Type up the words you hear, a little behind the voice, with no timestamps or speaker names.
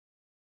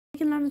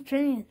Taking on the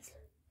trains.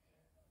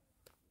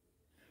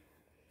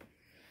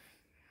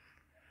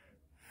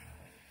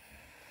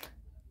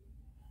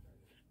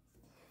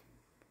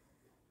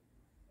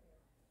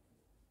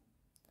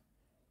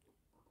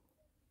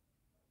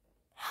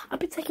 I'll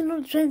be taking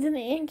on the trains in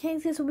the end,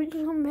 can't see, so we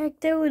just come back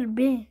there with a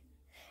band.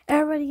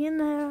 Everybody in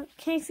there,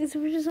 can't see, so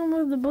we just come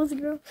with the boys and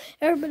girls.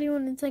 Everybody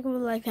want to take over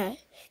like that.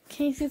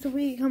 Can't see, so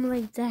we come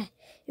like that.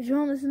 If you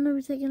want to listen to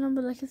me taking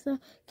over like I said,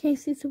 can't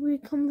see, so we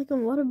come like a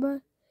water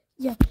bud.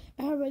 Yeah,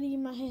 everybody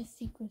in my head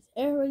sequence.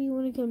 Everybody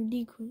want to come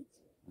decrease.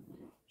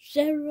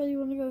 Everybody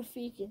want to go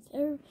Fiji.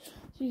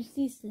 Everybody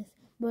sees this.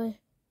 But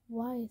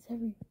why is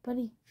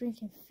everybody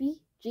drinking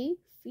Fiji?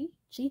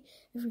 Fiji?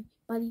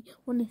 Everybody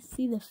want to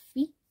see the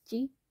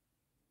Fiji?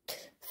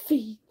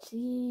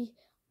 Fiji.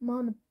 I'm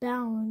on the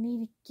bound. I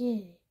need to get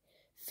it.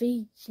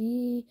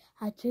 Fiji.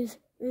 I just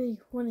really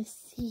want to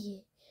see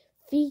it.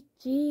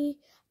 Fiji.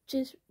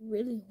 Just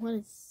really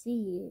want to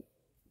see it.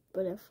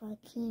 But if I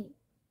can't,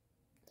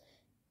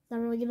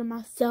 I'm really getting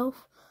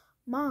myself.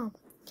 Mom,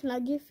 can I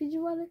get Fiji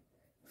water?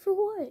 For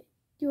what?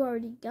 You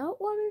already got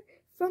water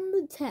from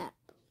the tap.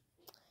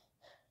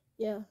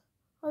 Yeah,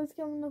 I was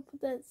coming up with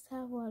that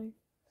tap water.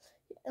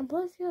 And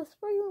plus, you have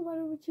sparkling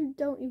water, which you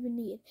don't even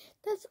need.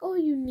 That's all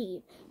you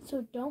need.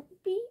 So don't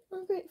be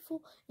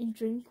ungrateful and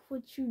drink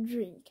what you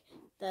drink.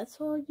 That's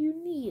all you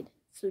need.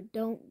 So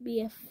don't be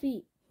a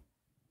thief.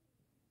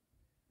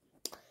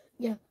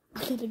 Yeah, I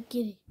gotta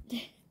get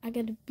it. I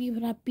gotta be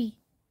what I be.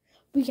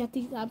 We got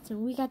these options.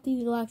 We got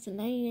these locks, and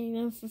they ain't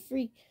nothing for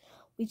free.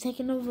 We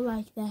taking over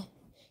like that.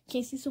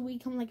 Can't see, so we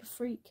come like a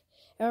freak.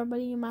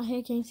 Everybody in my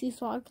head can't see,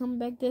 so I come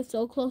back there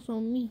so close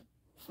on me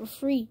for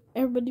free.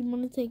 Everybody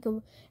want to take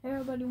over.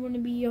 Everybody want to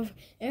be over.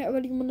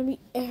 Everybody want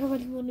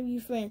to be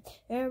friends.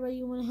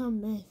 Everybody want to have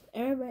mess.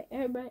 Everybody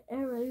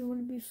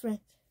want to be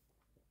friends.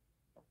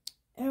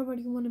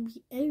 Everybody want to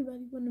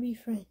be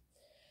friends.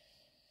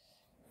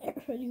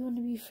 Everybody want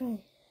to be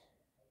friends.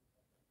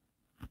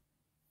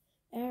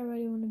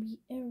 Everybody want to be.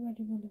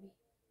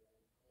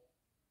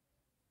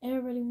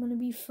 Everybody want to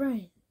be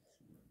friends.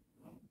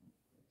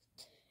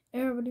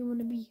 Everybody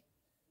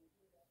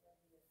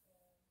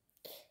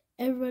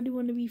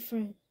want to be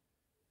friends.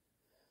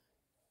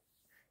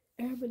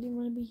 Everybody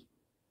want to be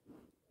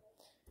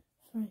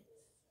friends.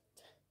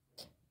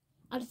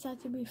 I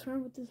decided to be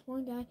friends with this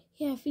one guy.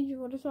 He had Fiji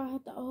water, so I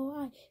had the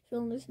OI. If you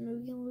don't listen to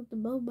me, he come with the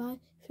bow by.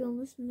 If you don't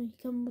listen to me,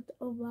 he come with the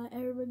OI.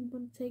 Everybody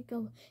want to take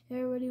over.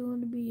 Everybody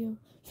want to be over.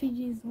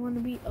 Fiji's want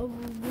to be over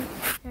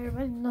with.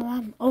 Everybody know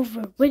I'm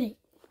over with it.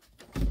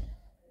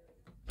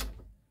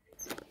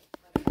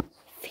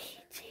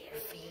 Fiji.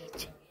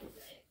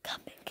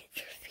 Come and get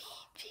your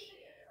Fiji.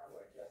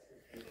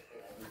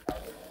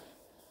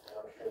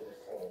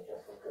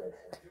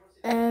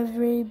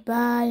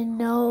 Everybody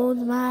knows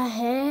my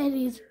head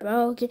is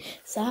broken,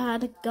 so I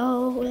had to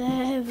go.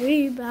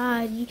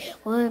 Everybody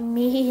want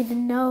me to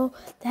know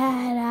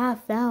that I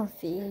found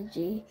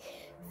Fiji,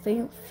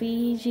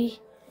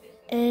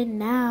 and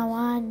now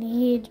I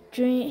need to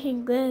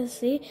drink. Let's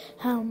see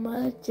how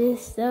much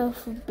this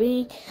stuff will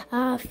be.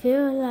 I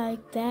feel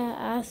like that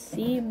I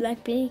see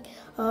Blackpink.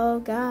 Oh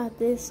God,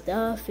 this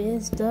stuff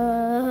is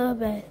the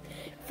best.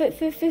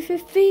 Fiji.